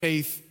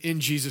faith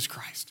in Jesus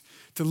Christ,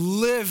 to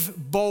live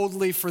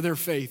boldly for their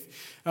faith.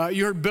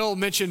 You heard Bill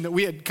mention that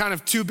we had kind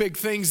of two big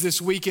things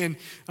this weekend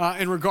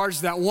in regards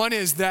to that. One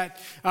is that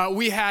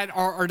we had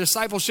our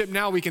Discipleship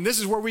Now weekend. This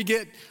is where we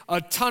get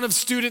a ton of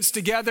students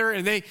together,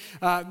 and they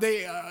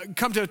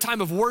come to a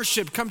time of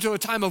worship, come to a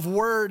time of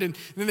word, and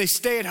then they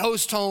stay at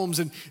host homes,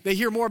 and they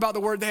hear more about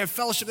the word. They have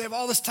fellowship. They have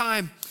all this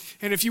time.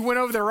 And if you went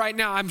over there right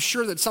now, I'm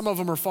sure that some of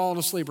them are falling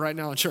asleep right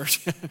now in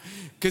church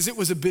because it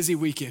was a busy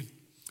weekend.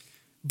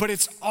 But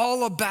it's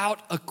all about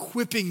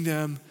equipping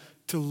them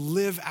to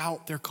live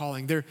out their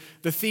calling.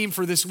 The theme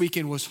for this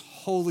weekend was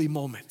holy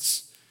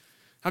moments.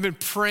 I've been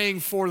praying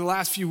for the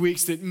last few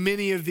weeks that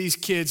many of these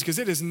kids, because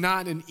it is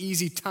not an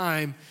easy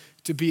time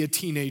to be a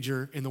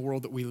teenager in the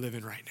world that we live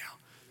in right now.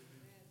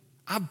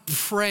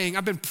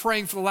 I've been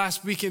praying for the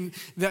last weekend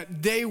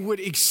that they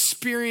would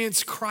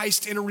experience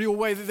Christ in a real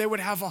way, that they would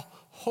have a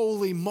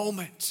holy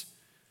moment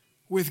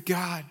with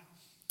God.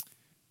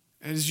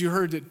 And as you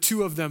heard, that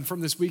 2 of them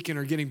from this weekend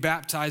are getting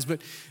baptized,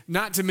 but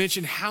not to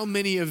mention how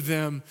many of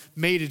them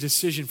made a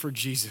decision for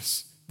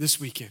Jesus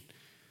this weekend,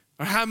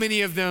 or how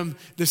many of them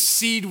the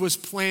seed was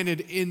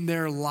planted in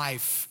their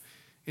life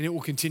and it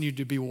will continue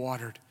to be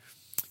watered.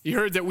 You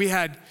heard that we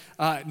had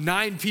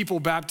 9 people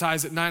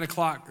baptized at 9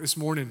 o'clock this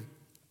morning.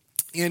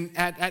 And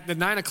at the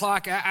 9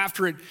 o'clock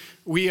after it,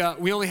 we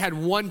only had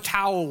 1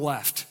 towel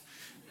left.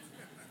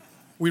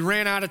 We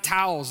ran out of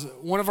towels.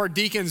 One of our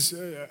deacons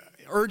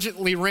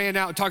urgently ran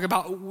out, talk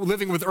about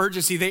living with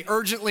urgency. They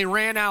urgently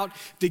ran out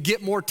to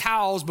get more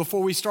towels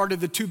before we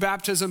started the 2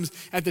 baptisms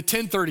at the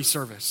 10:30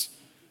 service.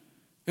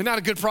 Isn't that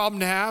a good problem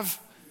to have?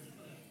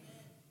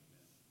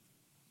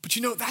 But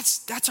you know,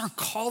 that's our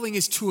calling,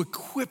 is to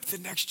equip the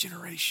next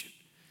generation.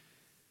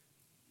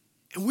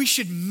 And we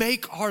should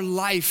make our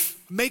life,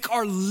 make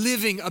our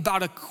living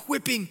about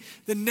equipping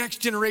the next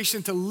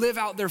generation to live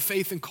out their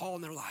faith and call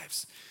in their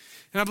lives.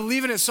 And I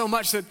believe in it so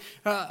much that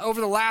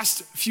over the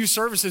last few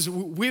services,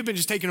 we've been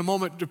just taking a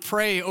moment to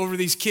pray over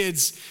these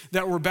kids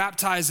that were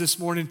baptized this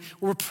morning.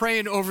 We're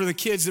praying over the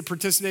kids that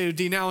participated at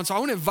D-Now. And so I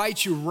want to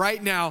invite you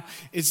right now.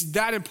 It's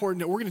that important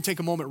that we're going to take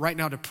a moment right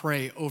now to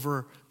pray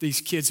over these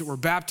kids that were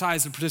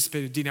baptized and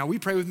participated at D-Now. Will you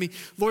pray with me?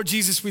 Lord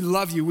Jesus, we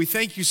love you. We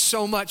thank you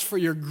so much for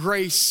your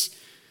grace.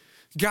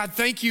 God,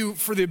 thank you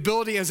for the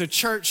ability as a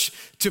church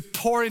to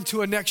pour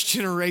into a next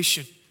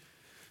generation.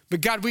 But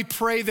God, we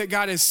pray that,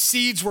 God, as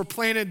seeds were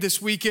planted this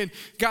weekend,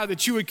 God,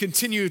 that you would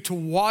continue to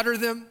water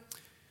them.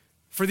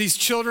 For these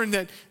children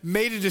that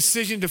made a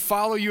decision to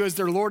follow you as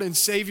their Lord and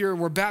Savior and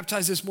were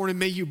baptized this morning,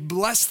 may you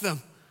bless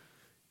them.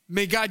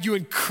 May, God, you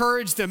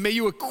encourage them. May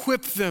you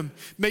equip them.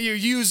 May you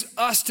use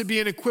us to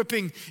be an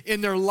equipping in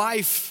their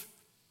life.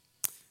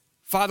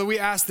 Father, we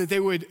ask that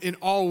they would in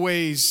all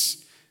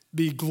ways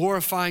be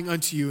glorifying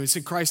unto you. It's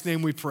in Christ's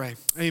name we pray.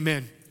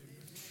 Amen.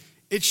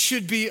 It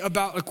should be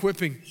about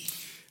equipping.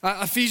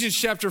 Ephesians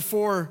chapter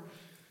 4,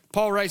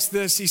 Paul writes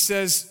this. He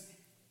says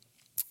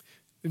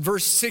in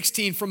verse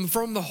 16,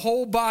 from the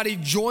whole body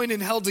joined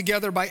and held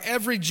together by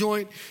every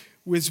joint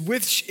with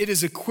which it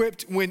is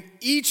equipped, when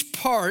each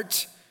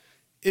part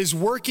is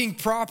working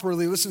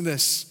properly, listen to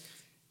this,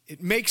 it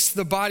makes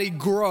the body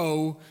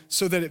grow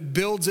so that it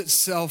builds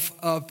itself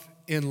up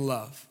in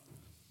love.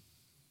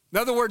 In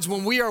other words,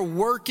 when we are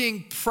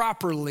working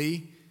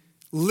properly,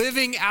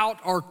 living out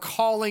our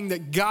calling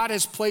that God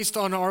has placed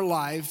on our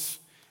lives,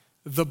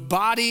 the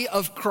body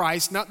of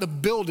Christ, not the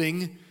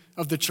building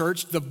of the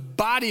church, the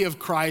body of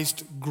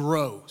Christ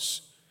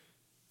grows.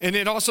 And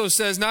it also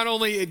says not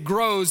only it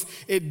grows,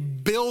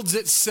 it builds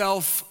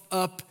itself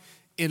up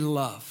in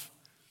love.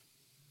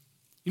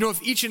 You know,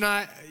 if each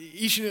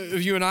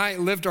of you and I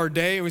lived our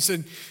day and we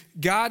said,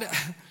 God,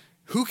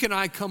 who can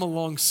I come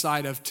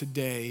alongside of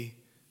today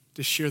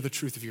to share the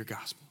truth of your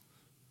gospel?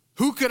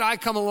 Who could I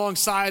come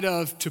alongside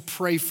of to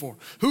pray for?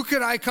 Who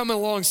could I come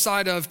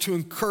alongside of to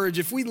encourage?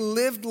 If we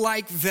lived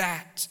like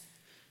that,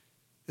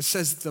 it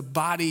says the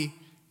body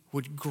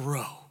would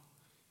grow.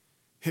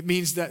 It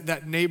means that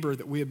that neighbor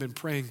that we have been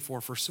praying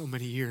for so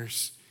many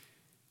years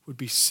would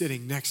be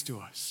sitting next to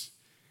us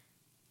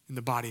in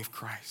the body of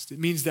Christ. It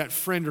means that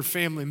friend or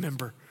family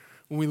member,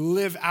 when we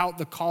live out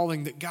the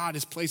calling that God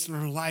has placed in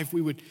our life,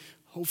 we would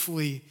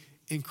hopefully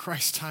in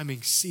Christ's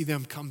timing see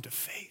them come to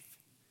faith.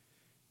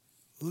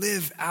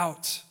 Live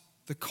out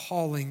the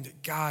calling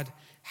that God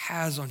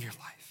has on your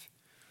life.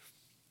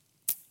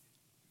 It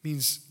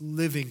means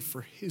living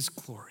for his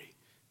glory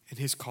and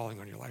his calling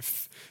on your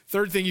life.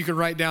 Third thing you can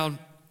write down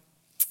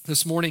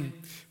this morning,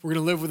 we're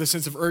going to live with a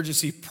sense of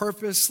urgency.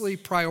 Purposely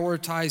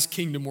prioritize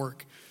kingdom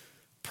work.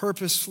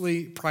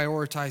 Purposefully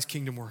prioritize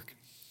kingdom work.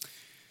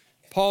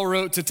 Paul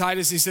wrote to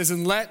Titus, he says,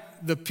 and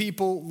let the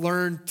people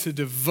learn to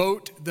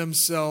devote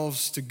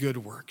themselves to good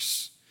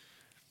works.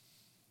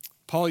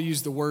 Paul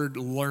used the word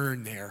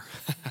learn there.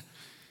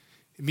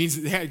 It means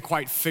that they hadn't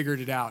quite figured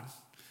it out.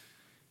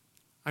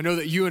 I know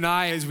that you and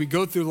I, as we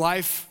go through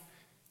life,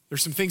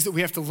 there's some things that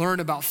we have to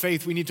learn about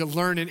faith. We need to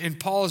learn, and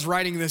Paul is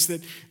writing this,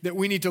 that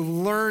we need to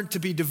learn to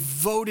be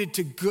devoted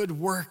to good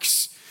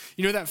works.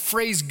 You know that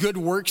phrase, good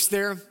works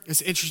there?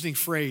 It's an interesting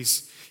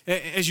phrase.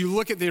 As you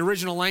look at the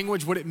original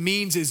language, what it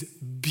means is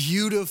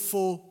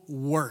beautiful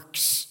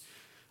works.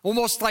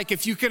 Almost like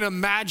if you can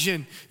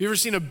imagine, you ever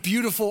seen a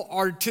beautiful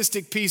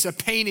artistic piece, a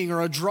painting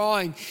or a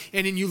drawing,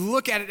 and then you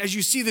look at it, as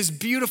you see this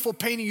beautiful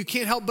painting, you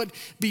can't help but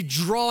be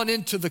drawn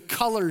into the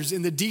colors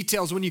and the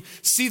details. When you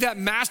see that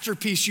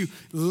masterpiece, you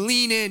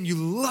lean in, you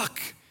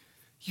look,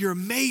 you're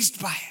amazed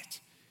by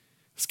it.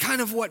 It's kind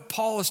of what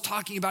Paul is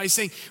talking about. He's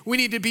saying we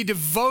need to be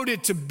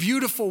devoted to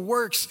beautiful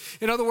works.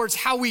 In other words,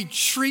 how we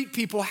treat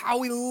people, how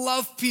we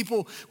love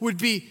people would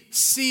be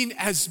seen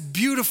as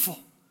beautiful.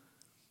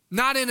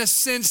 Not in a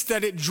sense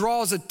that it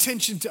draws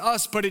attention to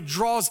us, but it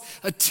draws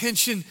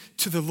attention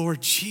to the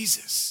Lord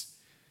Jesus.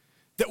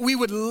 That we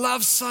would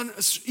love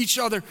each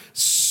other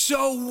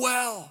so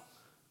well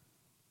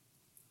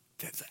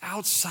that the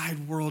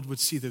outside world would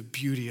see the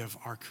beauty of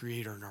our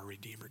Creator and our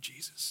Redeemer,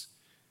 Jesus.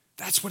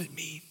 That's what it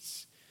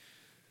means.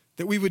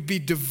 That we would be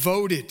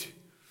devoted.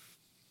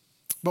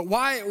 But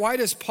why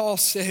does Paul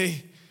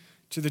say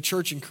to the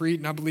church in Crete,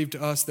 and I believe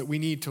to us, that we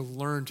need to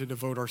learn to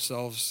devote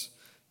ourselves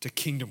to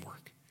kingdom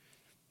work?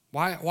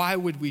 Why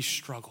would we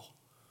struggle?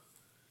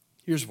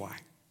 Here's why.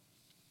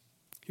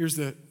 Here's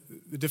the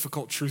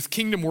difficult truth.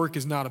 Kingdom work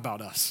is not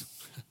about us.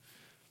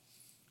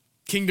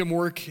 Kingdom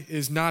work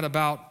is not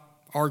about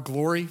our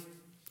glory.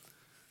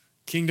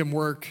 Kingdom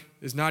work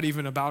is not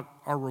even about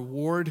our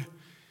reward.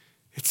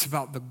 It's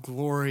about the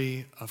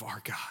glory of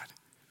our God.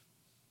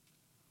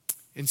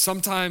 And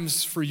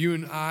sometimes for you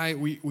and I,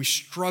 we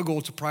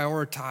struggle to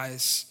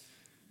prioritize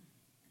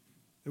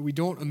that we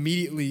don't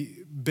immediately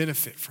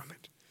benefit from it.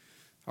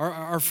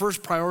 Our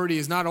first priority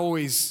is not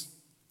always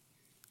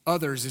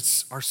others,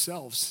 it's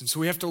ourselves. And so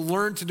we have to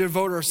learn to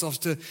devote ourselves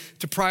to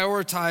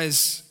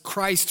prioritize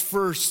Christ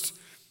first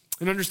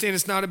and understand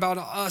it's not about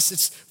us.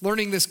 It's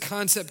learning this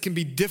concept can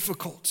be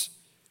difficult.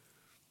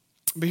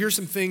 But here's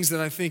some things that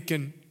I think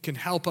can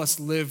help us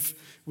live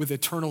with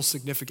eternal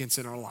significance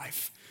in our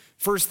life.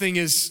 First thing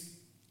is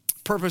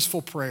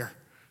purposeful prayer.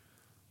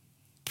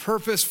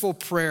 Purposeful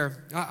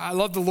prayer. I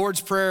love the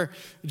Lord's Prayer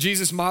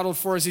Jesus modeled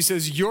for us. He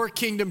says, your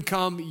kingdom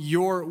come,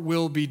 your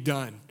will be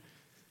done.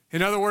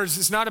 In other words,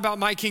 it's not about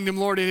my kingdom,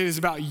 Lord. It is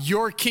about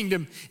your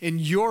kingdom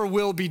and your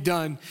will be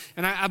done.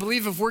 And I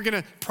believe if we're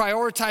going to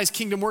prioritize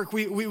kingdom work,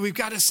 we've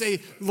got to say,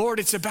 Lord,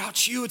 it's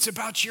about you. It's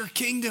about your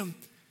kingdom.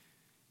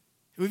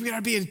 And we've got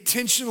to be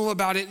intentional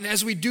about it. And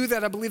as we do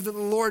that, I believe that the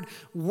Lord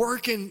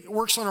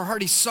works on our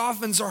heart. He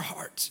softens our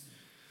hearts.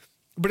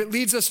 But it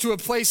leads us to a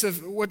place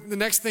of what the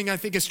next thing I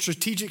think is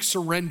strategic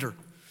surrender.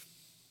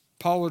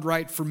 Paul would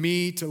write, for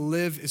me to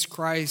live is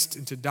Christ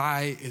and to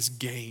die is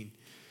gain.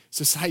 It's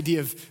this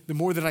idea of the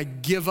more that I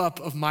give up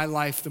of my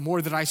life, the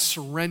more that I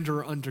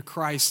surrender unto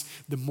Christ,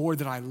 the more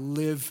that I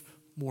live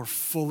more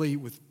fully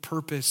with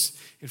purpose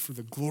and for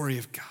the glory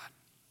of God.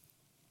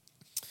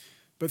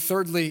 But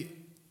thirdly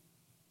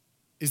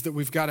is that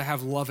we've got to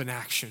have love in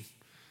action.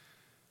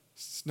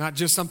 It's not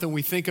just something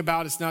we think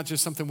about. It's not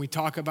just something we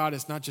talk about.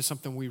 It's not just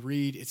something we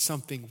read. It's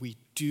something we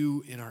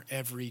do in our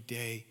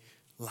everyday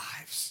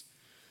lives.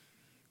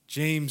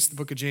 James, the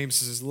book of James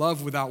says,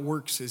 love without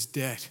works is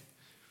dead.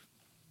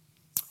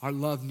 Our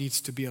love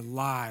needs to be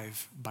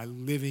alive by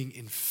living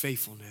in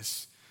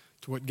faithfulness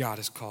to what God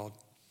has called.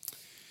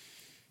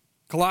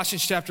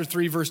 Colossians chapter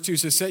 3, verse 2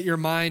 says, set your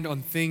mind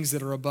on things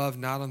that are above,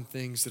 not on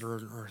things that are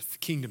on earth,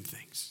 kingdom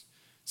things.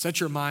 Set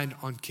your mind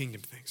on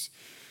kingdom things.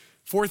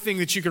 Fourth thing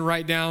that you can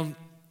write down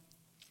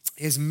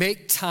is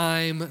make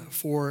time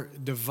for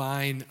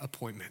divine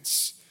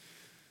appointments.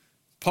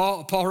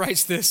 Paul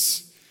writes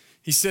this.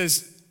 He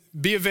says,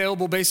 be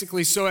available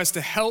basically so as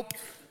to help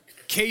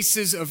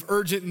cases of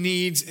urgent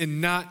needs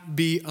and not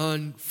be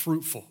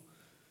unfruitful.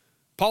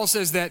 Paul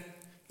says that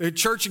the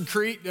church in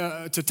Crete,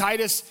 to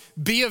Titus,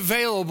 be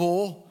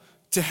available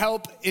to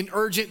help in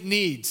urgent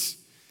needs.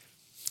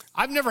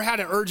 I've never had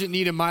an urgent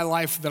need in my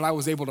life that I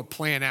was able to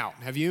plan out.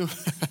 Have you?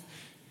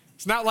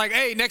 It's not like,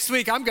 hey, next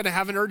week I'm going to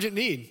have an urgent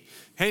need.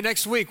 Hey,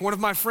 next week, one of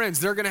my friends,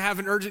 they're going to have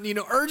an urgent need. You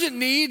know, urgent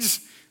needs,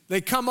 they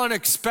come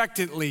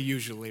unexpectedly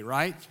usually,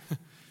 right?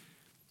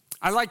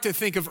 I like to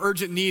think of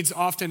urgent needs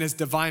often as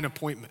divine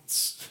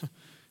appointments.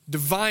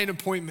 Divine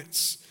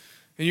appointments.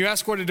 And you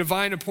ask what a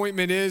divine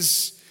appointment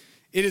is.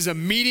 It is a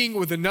meeting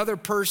with another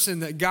person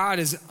that God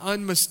has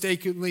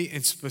unmistakably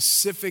and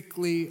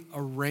specifically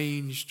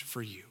arranged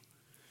for you.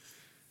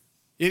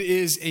 It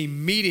is a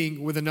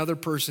meeting with another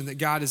person that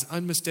God has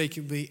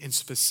unmistakably and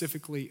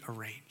specifically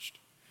arranged.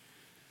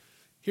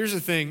 Here's the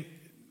thing.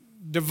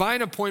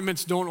 Divine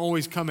appointments don't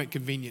always come at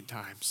convenient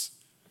times,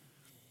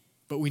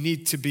 but we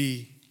need to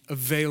be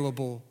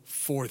available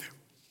for them.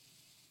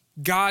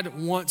 God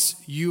wants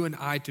you and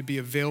I to be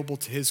available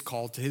to his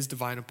call, to his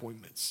divine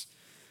appointments.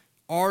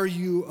 Are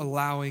you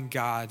allowing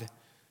God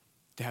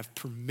to have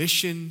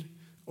permission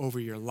over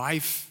your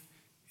life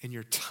and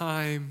your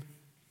time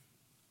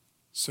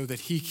so that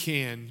he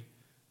can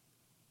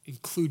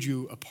include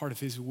you a part of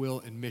his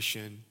will and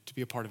mission to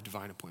be a part of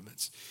divine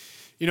appointments?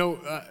 You know,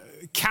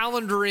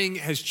 calendaring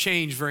has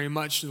changed very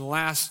much in the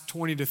last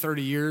 20 to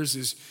 30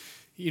 years.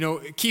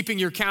 keeping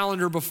your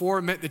calendar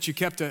before meant that you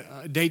kept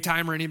a day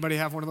timer. Anybody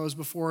have one of those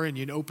before? And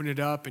you'd open it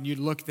up and you'd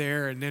look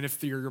there. And then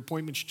if your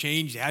appointments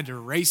changed, you had to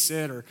erase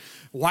it or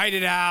white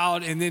it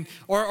out. And then,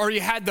 or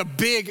you had the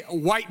big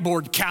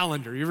whiteboard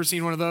calendar. You ever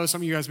seen one of those?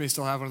 Some of you guys may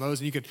still have one of those.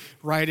 And you could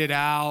write it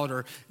out.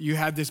 Or you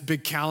had this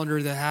big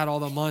calendar that had all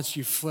the months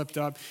you flipped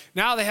up.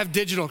 Now they have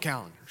digital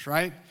calendars,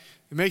 right?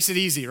 It makes it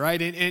easy,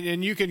 right?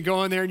 And you can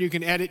go in there and you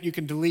can edit, you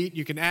can delete,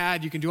 you can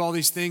add, you can do all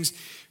these things.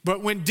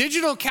 But when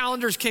digital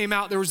calendars came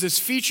out, there was this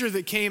feature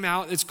that came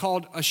out. It's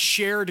called a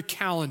shared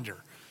calendar.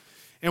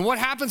 And what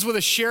happens with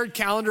a shared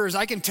calendar is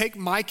I can take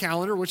my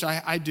calendar, which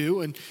I do,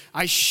 and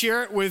I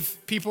share it with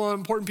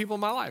important people in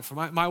my life.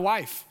 My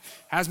wife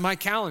has my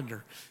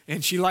calendar,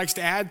 and she likes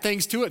to add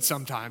things to it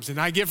sometimes,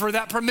 and I give her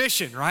that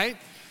permission, right?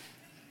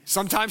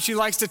 Sometimes she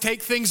likes to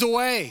take things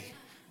away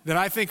that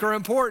I think are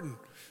important.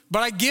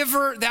 But I give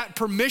her that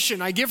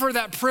permission. I give her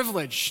that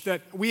privilege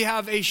that we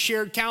have a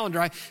shared calendar.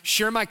 I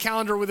share my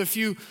calendar with a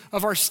few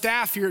of our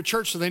staff here at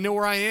church so they know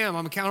where I am.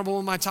 I'm accountable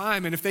with my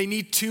time. And if they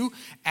need to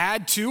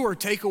add to or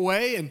take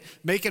away and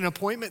make an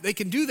appointment, they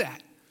can do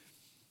that.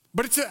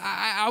 But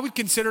I would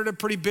consider it a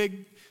pretty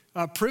big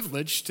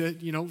privilege to,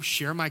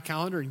 share my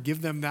calendar and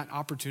give them that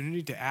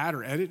opportunity to add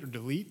or edit or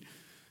delete.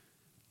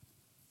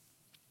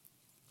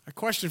 A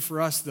question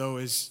for us, though,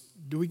 is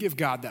do we give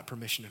God that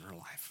permission in our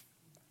life?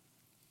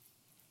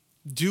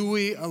 Do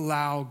we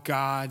allow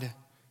God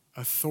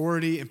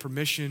authority and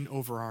permission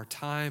over our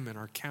time and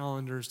our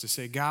calendars to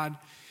say, God,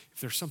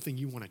 if there's something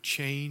you want to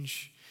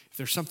change, if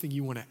there's something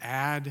you want to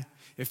add,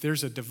 if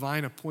there's a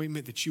divine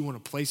appointment that you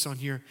want to place on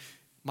here,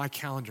 my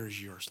calendar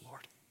is yours,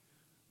 Lord.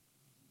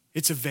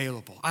 It's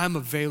available. I'm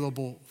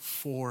available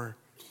for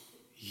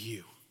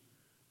you.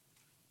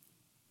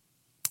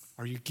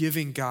 Are you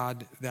giving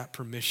God that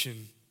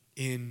permission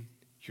in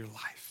your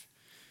life?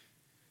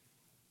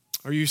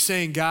 Are you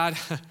saying, God,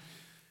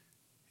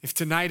 if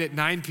tonight at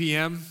 9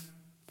 p.m.,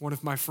 one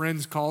of my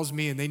friends calls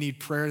me and they need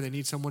prayer, they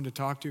need someone to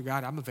talk to,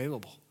 God, I'm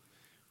available.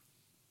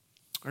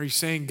 Are you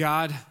saying,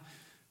 God,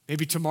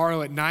 maybe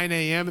tomorrow at 9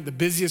 a.m. at the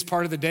busiest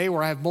part of the day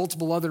where I have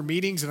multiple other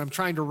meetings and I'm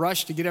trying to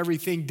rush to get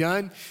everything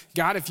done,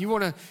 God, if you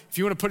want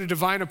to put a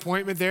divine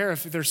appointment there,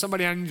 if there's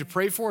somebody I need to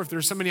pray for, if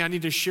there's somebody I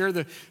need to share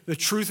the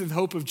truth and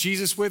hope of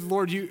Jesus with,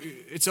 Lord,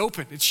 it's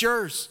open, it's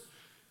yours.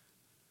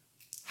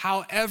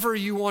 However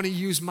you want to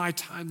use my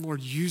time, Lord,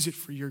 use it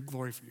for your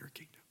glory, for your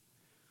kingdom.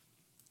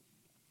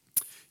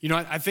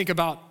 I think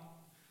about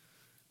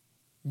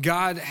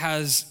God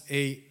has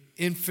an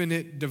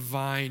infinite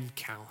divine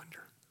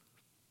calendar.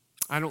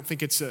 I don't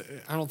think it's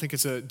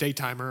a day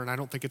timer, and I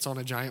don't think it's on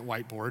a giant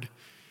whiteboard.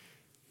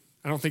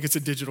 I don't think it's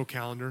a digital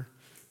calendar.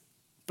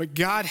 But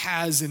God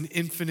has an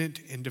infinite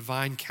and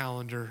divine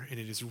calendar, and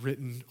it is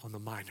written on the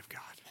mind of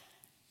God.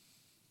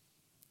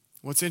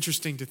 What's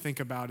interesting to think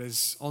about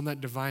is on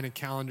that divine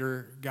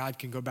calendar, God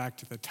can go back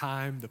to the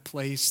time, the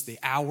place, the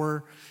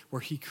hour where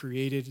he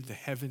created the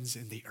heavens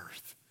and the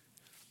earth.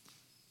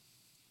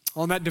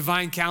 On that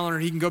divine calendar,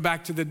 he can go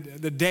back to the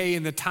day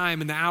and the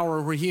time and the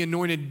hour where he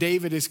anointed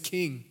David as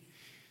king.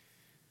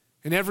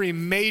 And every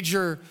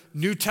major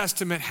New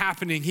Testament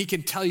happening, he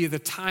can tell you the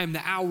time,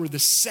 the hour, the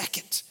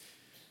second.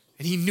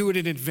 And he knew it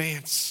in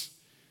advance.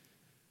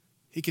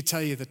 He could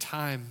tell you the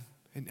time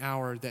and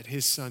hour that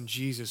his son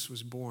Jesus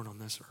was born on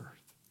this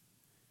earth.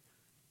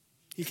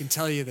 He can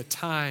tell you the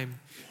time,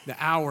 the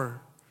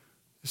hour,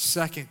 the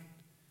second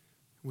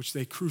in which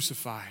they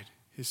crucified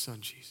his son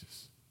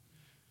Jesus.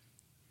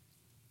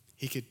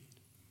 He could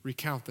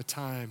recount the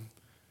time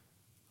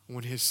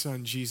when his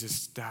son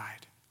Jesus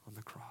died on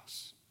the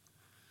cross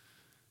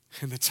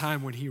and the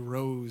time when he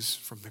rose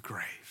from the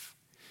grave.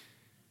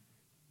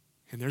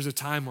 And there's a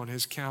time on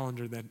his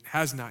calendar that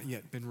has not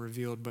yet been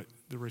revealed, but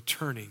the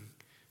returning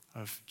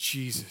of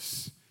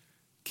Jesus,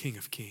 King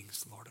of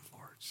Kings, Lord of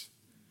Lords.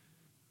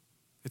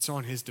 It's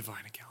on his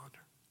divine calendar.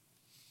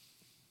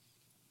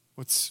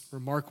 What's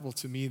remarkable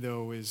to me,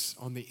 though, is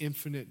on the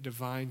infinite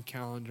divine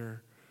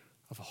calendar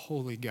of a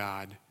holy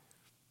God,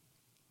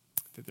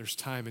 that there's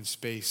time and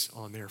space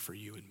on there for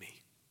you and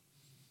me.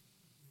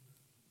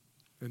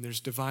 And there's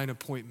divine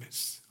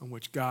appointments on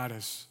which God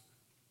has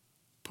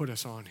put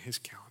us on his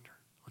calendar,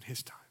 on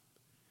his time.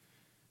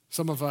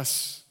 Some of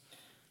us,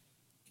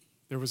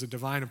 there was a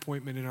divine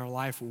appointment in our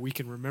life where we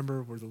can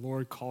remember where the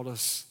Lord called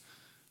us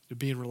to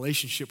be in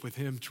relationship with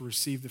him to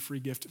receive the free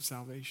gift of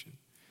salvation.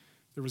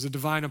 There was a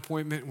divine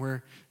appointment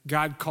where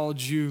God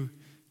called you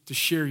to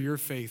share your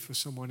faith with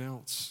someone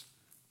else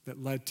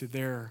that led to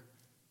their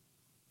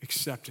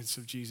acceptance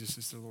of Jesus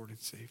as their Lord and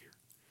Savior.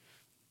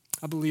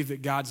 I believe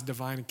that God's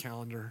divine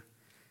calendar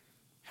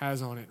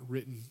has on it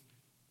written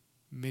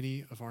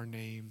many of our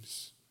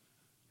names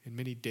and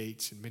many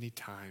dates and many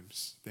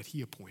times that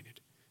he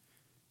appointed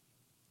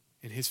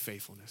in his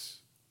faithfulness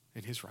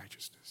and his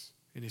righteousness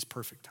and his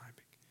perfect timing.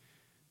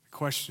 The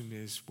question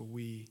is, will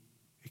we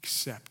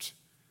accept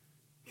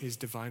his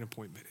divine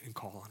appointment and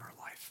call on our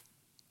life?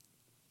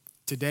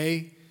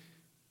 Today,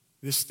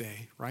 this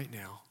day, right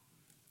now,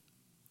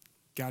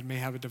 God may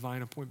have a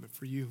divine appointment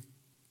for you.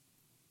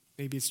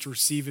 Maybe it's to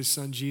receive his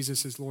son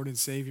Jesus as Lord and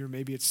Savior.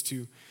 Maybe it's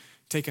to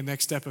take a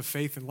next step of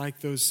faith. And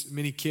like those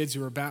many kids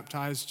who were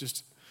baptized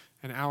just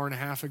an hour and a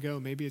half ago,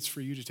 maybe it's for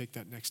you to take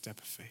that next step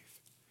of faith.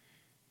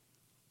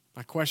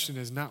 My question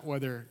is not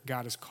whether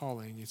God is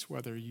calling, it's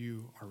whether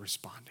you are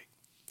responding.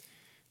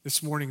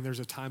 This morning,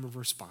 there's a time of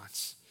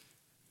response.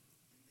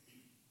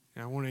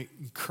 And I want to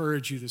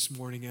encourage you this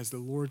morning, as the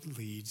Lord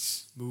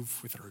leads, move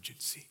with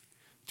urgency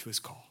to his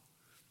call.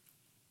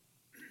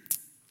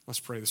 Let's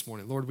pray this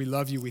morning. Lord, we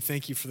love you. We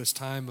thank you for this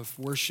time of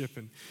worship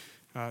and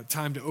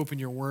time to open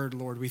your word,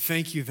 Lord. We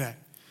thank you that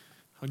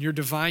on your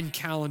divine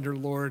calendar,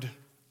 Lord,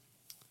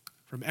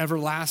 from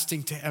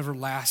everlasting to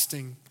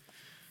everlasting,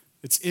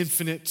 it's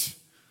infinite.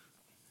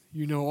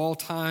 You know all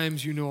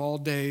times, you know all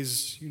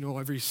days, you know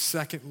every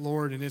second,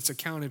 Lord, and it's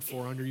accounted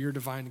for under your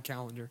divine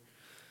calendar.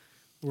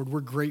 Lord, we're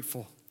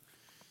grateful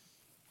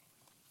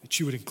that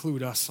you would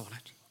include us on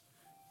it,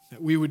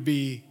 that we would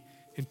be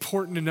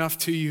important enough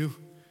to you,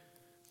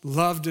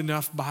 loved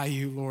enough by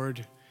you,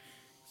 Lord,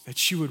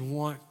 that you would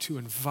want to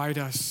invite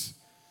us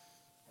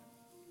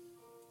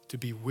to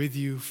be with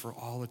you for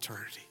all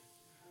eternity.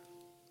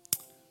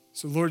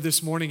 So, Lord,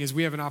 this morning, as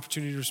we have an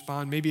opportunity to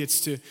respond, maybe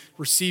it's to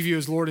receive you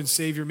as Lord and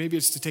Savior, maybe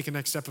it's to take a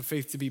next step of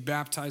faith to be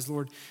baptized,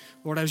 Lord.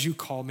 Lord, as you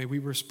call, may we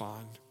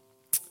respond.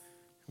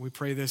 And we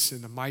pray this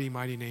in the mighty,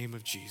 mighty name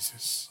of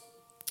Jesus.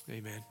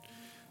 Amen.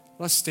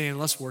 Let's stand,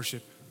 let's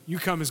worship. You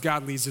come as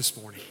God leads this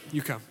morning.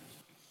 You come.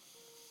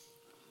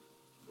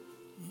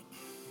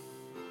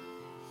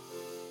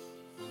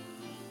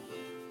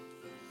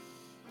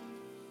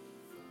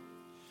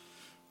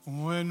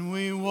 When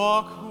we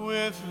walk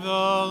with the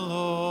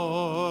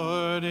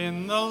Lord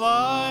in the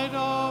light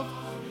of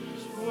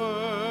his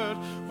word,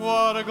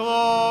 what a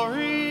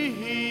glory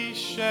he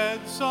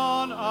sheds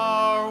on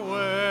our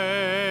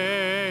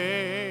way.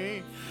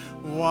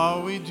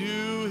 While we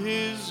do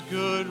his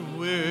good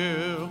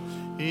will,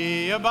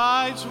 he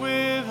abides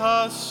with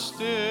us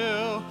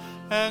still,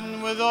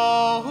 and with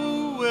all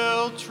who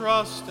will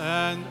trust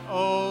and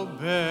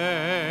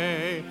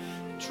obey.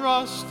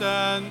 Trust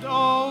and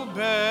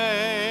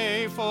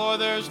obey, for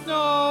there's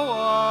no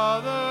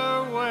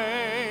other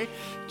way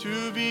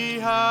to be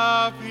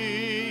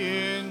happy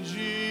in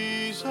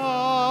Jesus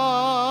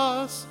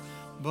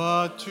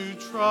but to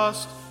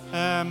trust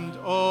and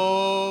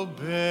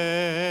obey.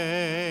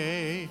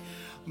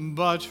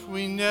 But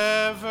we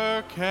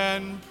never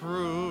can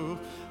prove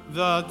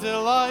the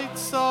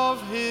delights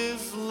of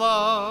his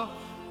love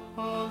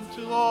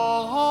until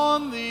all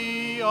on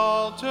the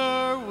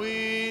altar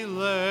we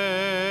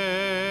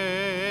lay.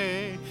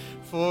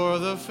 For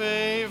the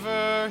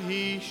favor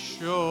he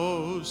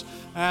shows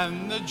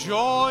and the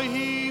joy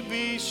he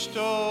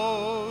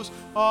bestows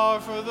are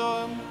for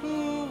them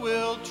who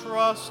will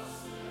trust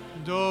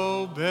and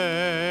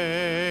obey.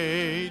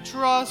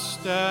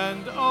 Trust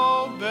and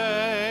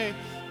obey,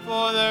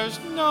 for there's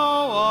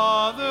no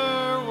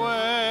other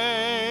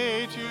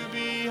way to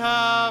be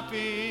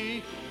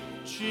happy,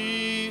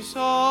 Jesus,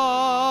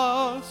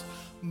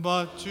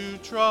 but to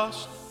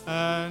trust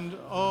and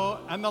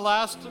and the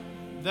last,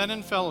 then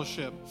in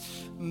fellowship.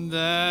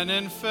 Then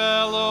in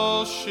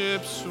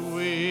fellowship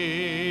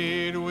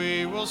sweet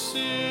we will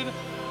sit at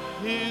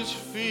his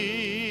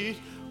feet,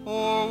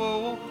 or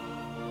we'll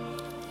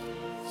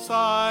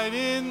side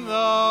in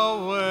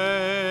the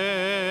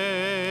way.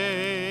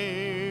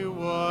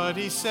 What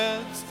he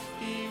says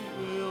he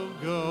will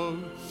go,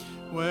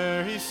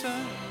 where he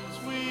says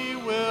we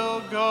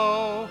will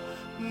go.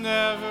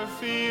 Never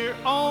fear,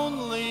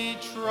 only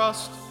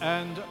trust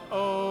and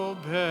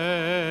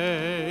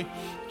obey.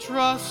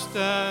 Trust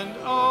and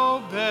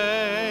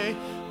obey,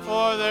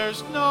 for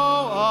there's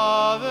no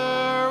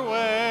other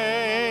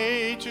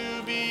way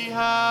to be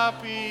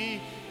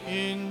happy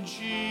in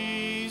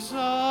Jesus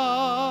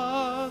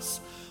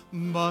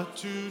but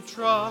to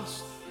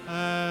trust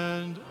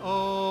and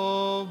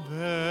obey.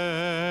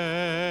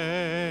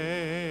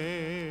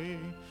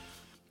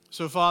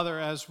 So, Father,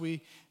 as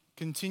we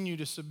continue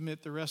to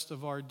submit the rest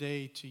of our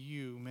day to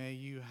you, may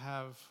you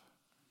have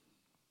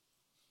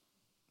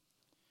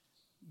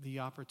the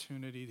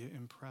opportunity to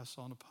impress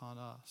upon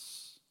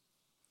us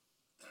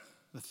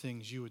the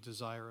things you would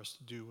desire us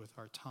to do with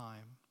our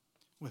time,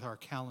 with our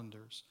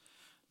calendars.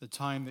 The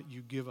time that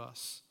you give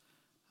us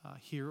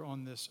here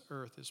on this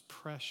earth is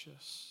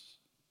precious.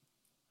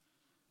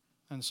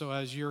 And so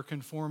as you're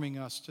conforming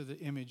us to the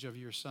image of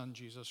your Son,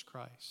 Jesus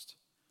Christ,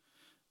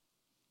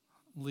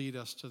 lead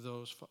us to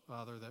those,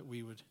 Father, that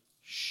we would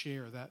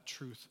share that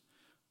truth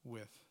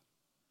with,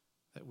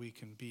 that we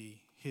can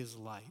be his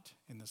light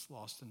in this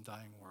lost and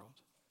dying world.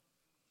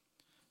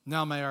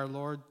 Now may our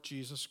Lord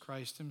Jesus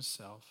Christ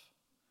himself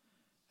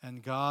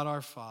and God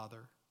our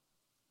Father,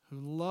 who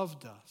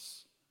loved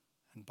us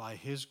and by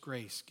his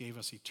grace gave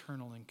us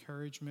eternal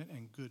encouragement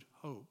and good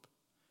hope,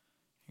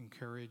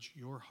 encourage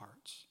your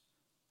hearts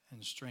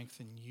and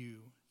strengthen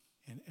you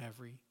in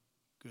every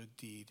good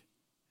deed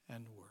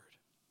and word.